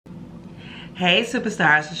Hey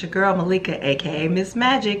superstars, it's your girl Malika, aka Miss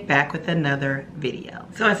Magic, back with another video.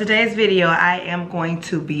 So in today's video, I am going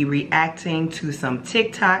to be reacting to some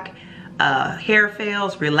TikTok hair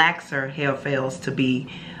fails, relaxer hair fails to be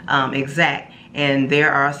exact. And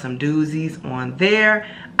there are some doozies on there.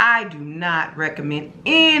 I do not recommend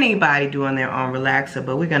anybody doing their own relaxer,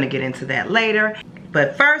 but we're gonna get into that later.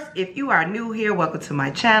 But first, if you are new here, welcome to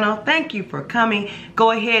my channel. Thank you for coming.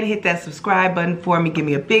 Go ahead and hit that subscribe button for me. Give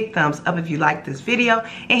me a big thumbs up if you like this video.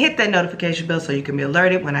 And hit that notification bell so you can be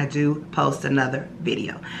alerted when I do post another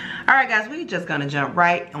video. All right, guys, we're just gonna jump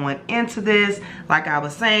right on into this. Like I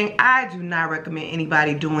was saying, I do not recommend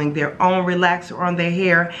anybody doing their own relaxer on their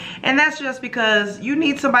hair. And that's just because you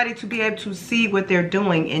need somebody to be able to see what they're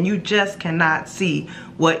doing, and you just cannot see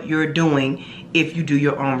what you're doing if you do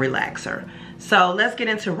your own relaxer. So let's get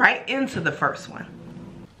right into the first one.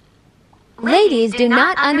 Ladies, do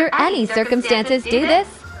not under any circumstances do this.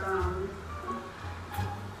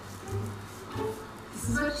 This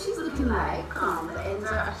is what she's looking like. The ends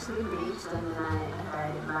are actually bleached and then I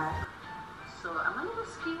dyed it black. So I'm a little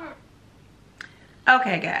scared.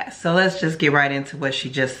 Okay guys, so let's just get right into what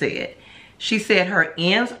she just said. She said her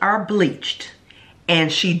ends are bleached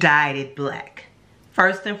and she dyed it black.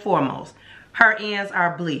 First and foremost, her ends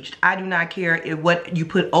are bleached. I do not care if what you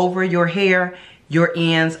put over your hair, your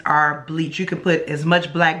ends are bleached. You can put as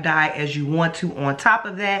much black dye as you want to on top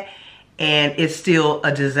of that, and it's still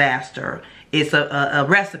a disaster. It's a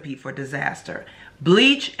recipe for disaster.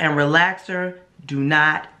 Bleach and relaxer do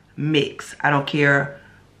not mix. I don't care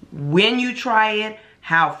when you try it,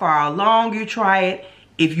 how far along you try it.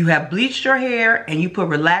 If you have bleached your hair and you put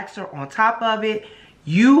relaxer on top of it,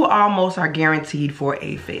 you almost are guaranteed for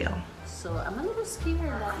a fail. So I'm a little scared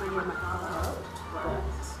that my hair might fall out, but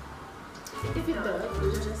if it does,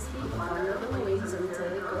 you just keep on the wings until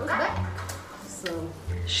it goes back. So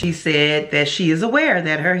she said that she is aware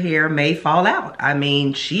that her hair may fall out. I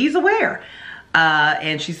mean, she's aware.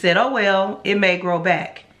 And she said, oh well, it may grow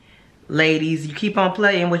back. Ladies, you keep on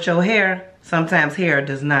playing with your hair, sometimes hair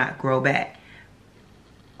does not grow back.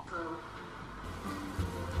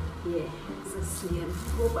 Yeah, it's a slim.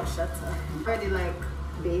 Already like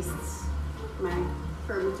based my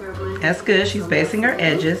perimeter of my hair. That's good. She's basing her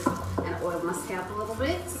edges. And oil my scalp a little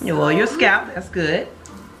bit. You oil your scalp. That's good.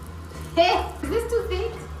 Hey, is this too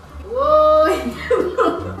thick? Whoa.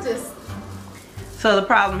 Just. So the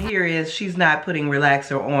problem here is she's not putting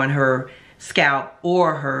relaxer on her scalp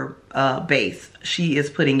or her base. She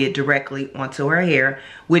is putting it directly onto her hair,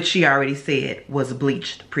 which she already said was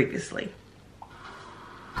bleached previously.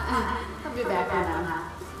 I'll be back now.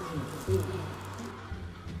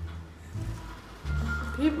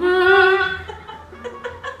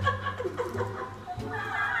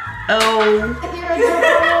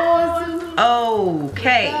 Oh.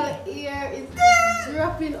 Okay. Ear is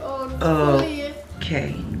dropping out.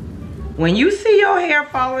 Okay. When you see your hair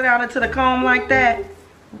falling out into the comb like that,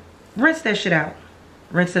 rinse that shit out.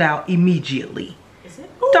 Rinse it out immediately. Is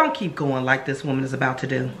it? Don't keep going like this woman is about to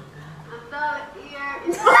do.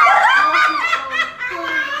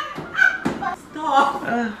 Stop.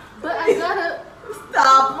 But I gotta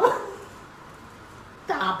stop.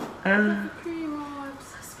 Stop.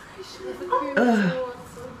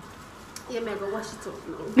 Yeah, man, go wash it off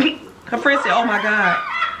now. Her friend said, oh my God.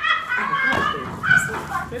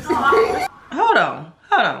 Hold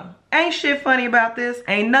on. Ain't shit funny about this.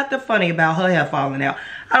 Ain't nothing funny about her hair falling out.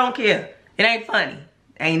 I don't care. It ain't funny.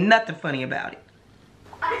 Ain't nothing funny about it.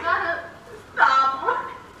 I gotta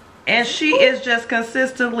stop. And she is just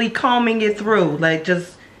consistently combing it through. Like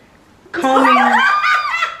just combing.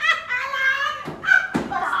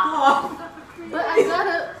 But I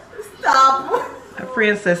gotta stop. Her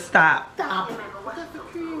friend says stop. Stop.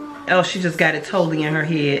 Oh, she just got it totally in her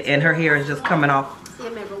head and her hair is just coming off. Yeah,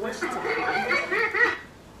 man, go wash it off.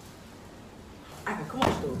 I can come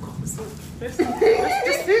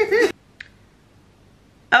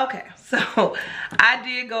Okay, so I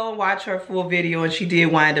did go and watch her full video and she did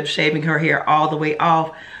wind up shaving her hair all the way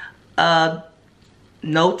off.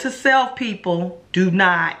 Note to self, people, do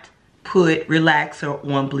not put relaxer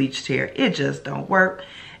on bleached hair. It just don't work.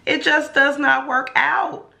 It just does not work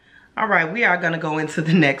out. All right, we are gonna go into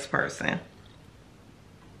the next person.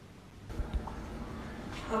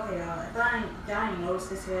 Okay, y'all, if y'all ain't noticed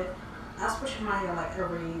this yet, I was pushing my hair like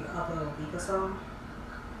every other week or so.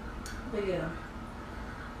 But yeah,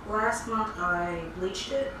 last month I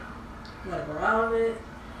bleached it, let it grow out of it,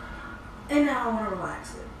 and now I want to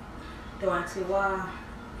relax it. Don't ask me why.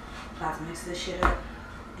 About to mix this shit up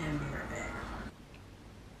and be right back.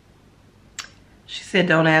 She said,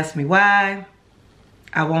 don't ask me why.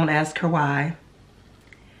 I won't ask her why.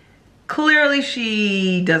 Clearly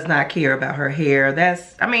she does not care about her hair.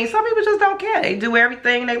 I mean, some people just don't care. They do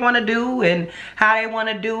everything they want to do and how they want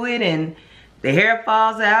to do it, and the hair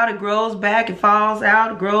falls out, it grows back, it falls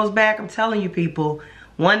out, it grows back. I'm telling you people,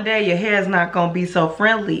 one day your hair is not going to be so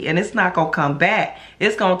friendly and it's not going to come back.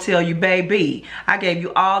 It's going to tell you, baby, I gave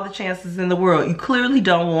you all the chances in the world. You clearly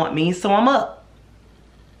don't want me, so I'm up.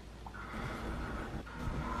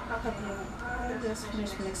 Okay, I just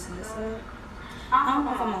finished mixing this up. I don't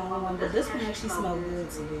know if I'm the only one, but this one actually smells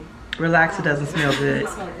good to me. Relaxer doesn't smell good. It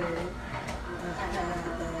smells good.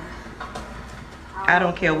 I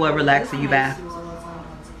don't care what relaxer you buy.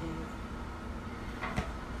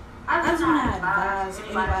 I do not advise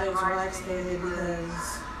anybody to relax their hair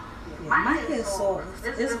because my hair is soft.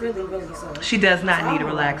 It's really, really soft. She does not need a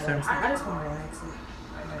relaxer. I just want to relax it.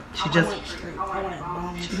 She just, I want it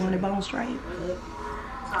bone she want it bone straight.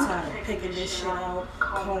 I'm tired of picking this shit out,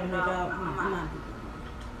 combing it out. I'm not.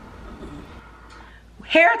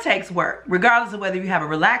 Hair takes work, regardless of whether you have a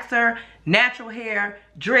relaxer, natural hair,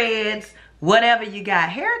 dreads, whatever you got.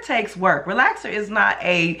 Hair takes work. Relaxer is not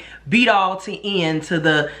a beat all to end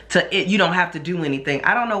to it. You don't have to do anything.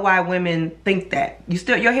 I don't know why women think that.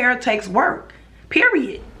 Your hair takes work.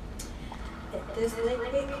 Period. This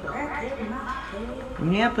liquid crack in my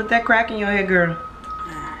head. Yeah, put that crack in your hair, girl.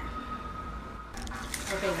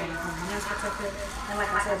 Okay, ladies, hands protected. And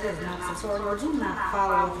like I said, this is not tutorial. Do not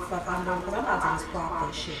follow what the fuck I'm doing because I'm about to just plop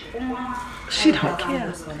this shit. She don't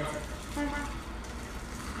care.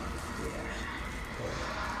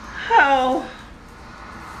 Oh.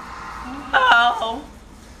 Oh.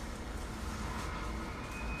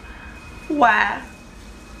 Why?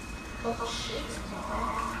 Oh shit.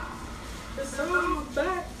 It's on my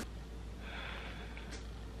back.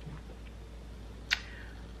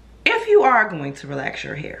 If you are going to relax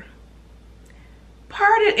your hair,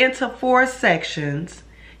 part it into 4 sections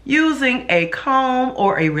using a comb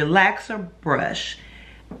or a relaxer brush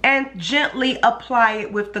and gently apply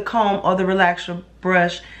it with the comb or the relaxer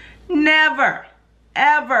brush. Never,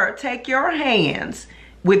 ever take your hands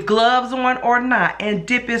with gloves on or not and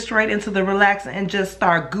dip it straight into the relaxer and just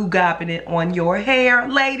start goo-gopping it on your hair.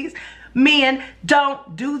 Ladies, men,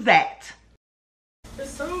 don't do that.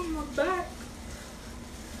 It's on my back.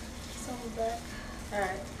 It's on my back.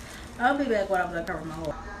 Alright. I'll be back when I'm done covering my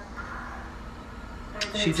hair.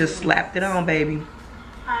 She just slapped it on, baby.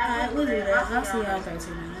 Alright, we'll do that. I'll see y'all in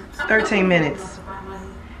 13 minutes. 13 minutes.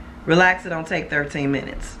 Relaxer don't take 13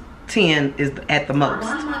 minutes. 10 is at the most.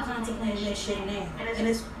 Why am I contemplating this shit now? And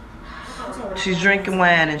it's She's drinking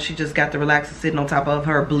wine and she just got the relaxer sitting on top of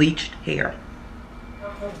her bleached hair.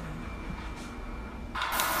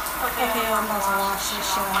 okay, I'm about to wash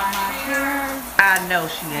this shit out of my hair. I know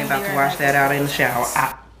she ain't about to wash that out in the shower.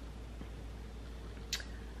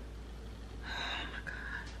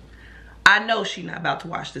 I know she not about to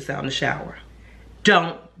wash this out in the shower.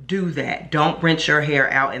 Don't do that. Don't rinse your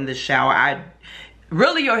hair out in the shower.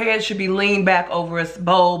 Really, your head should be leaned back over a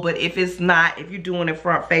bowl, but if it's not, if you're doing it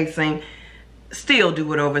front facing, still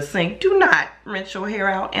do it over a sink. Do not rinse your hair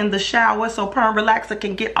out in the shower so perm relaxer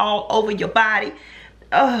can get all over your body.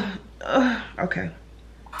 Okay. I'm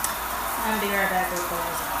gonna be right back with the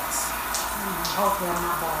results. Hopefully I'm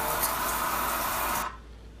not bald.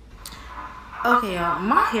 Okay, y'all,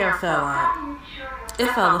 my hair fell out.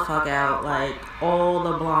 It fell the fuck out. Like, all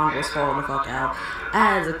the blonde was falling the fuck out.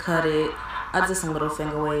 I had to cut it. I did some little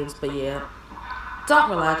finger waves, but yeah.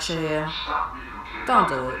 Don't relax your hair. Don't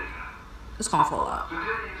do it. It's gonna fall out.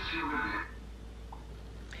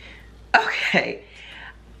 Okay.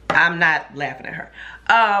 I'm not laughing at her.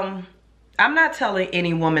 I'm not telling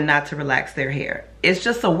any woman not to relax their hair. It's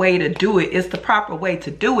just a way to do it. It's the proper way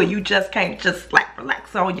to do it. You just can't just slap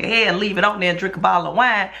relax on your hair and leave it on there and drink a bottle of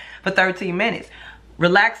wine for 13 minutes.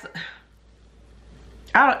 Relax.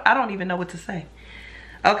 I don't even know what to say.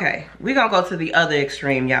 Okay, we're gonna go to the other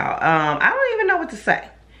extreme, y'all. I don't even know what to say.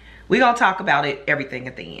 We're gonna talk about everything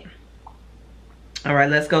at the end. All right,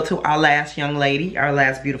 let's go to our last young lady, our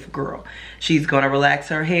last beautiful girl. She's gonna relax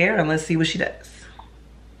her hair and let's see what she does.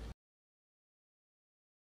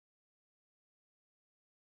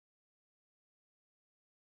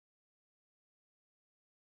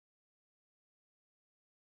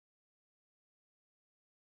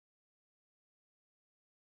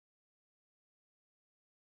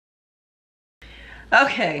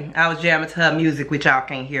 Okay, I was jamming to her music, which y'all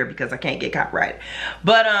can't hear because I can't get copyrighted.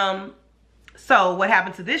 But so what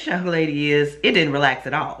happened to this young lady is it didn't relax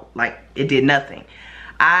at all. Like, it did nothing.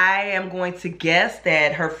 I am going to guess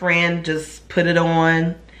that her friend just put it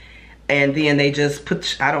on and then they just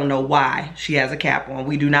put, I don't know why she has a cap on.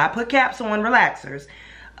 We do not put caps on relaxers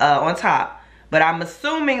on top. But I'm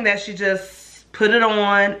assuming that she just put it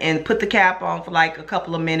on and put the cap on for like a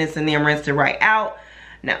couple of minutes and then rinsed it right out.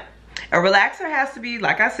 No. A relaxer has to be,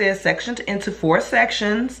 like I said, sectioned into 4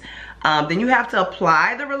 sections. Then you have to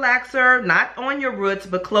apply the relaxer, not on your roots,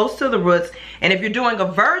 but close to the roots. And if you're doing a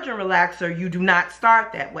virgin relaxer, you do not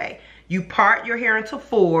start that way. You part your hair into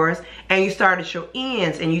 4s and you start at your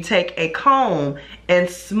ends and you take a comb and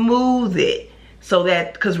smooth it. So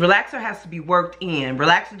that, because relaxer has to be worked in.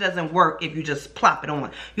 Relaxer doesn't work if you just plop it on.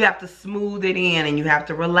 You have to smooth it in and you have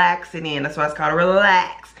to relax it in. That's why it's called a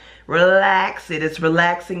relax. Relax it. It's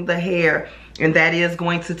relaxing the hair. And that is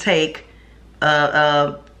going to take,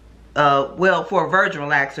 well, for a virgin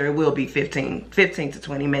relaxer, it will be 15 to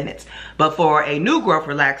 20 minutes. But for a new growth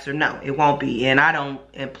relaxer, no, it won't be. And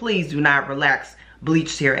please do not relax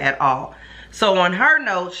bleached hair at all. So on her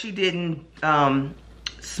note, she didn't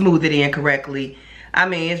smooth it in correctly. I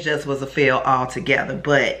mean, it just was a fail altogether.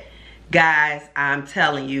 But guys, I'm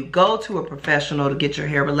telling you, go to a professional to get your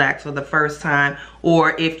hair relaxed for the first time.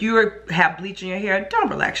 Or if you have bleach in your hair, don't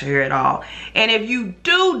relax your hair at all. And if you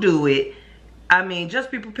do it, I mean,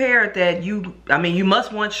 just be prepared that you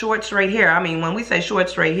must want short, straight hair. I mean, when we say short,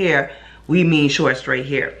 straight hair, we mean short, straight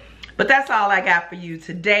hair. But that's all I got for you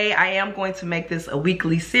today. I am going to make this a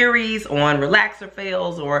weekly series on relaxer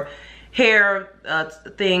fails or hair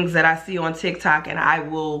things that I see on TikTok, and I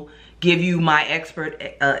will give you my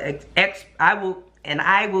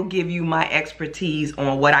I will give you my expertise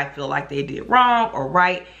on what I feel like they did wrong or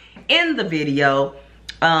right in the video.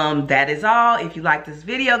 That is all. If you like this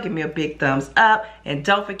video, give me a big thumbs up, and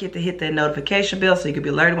don't forget to hit that notification bell so you can be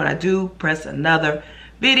alerted when I do press another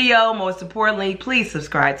video. Most importantly, please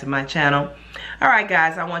subscribe to my channel. All right,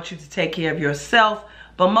 guys, I want you to take care of yourself,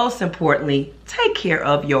 but most importantly, take care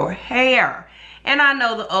of your hair. And I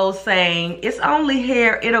know the old saying, it's only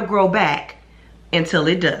hair, it'll grow back until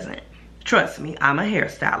it doesn't. Trust me, I'm a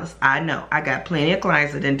hairstylist. I know. I got plenty of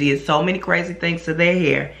clients that did so many crazy things to their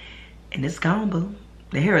hair, and it's gone, boo.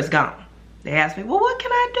 The hair is gone. They ask me, well, what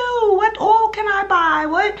can I do? What oil can I buy?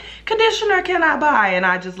 What conditioner can I buy? And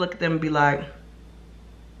I just look at them and be like,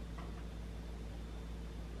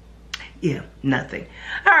 yeah, nothing.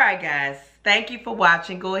 All right, guys. Thank you for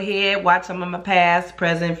watching. Go ahead, watch some of my past,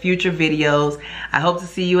 present, future videos. I hope to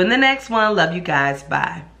see you in the next one. Love you guys.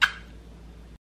 Bye.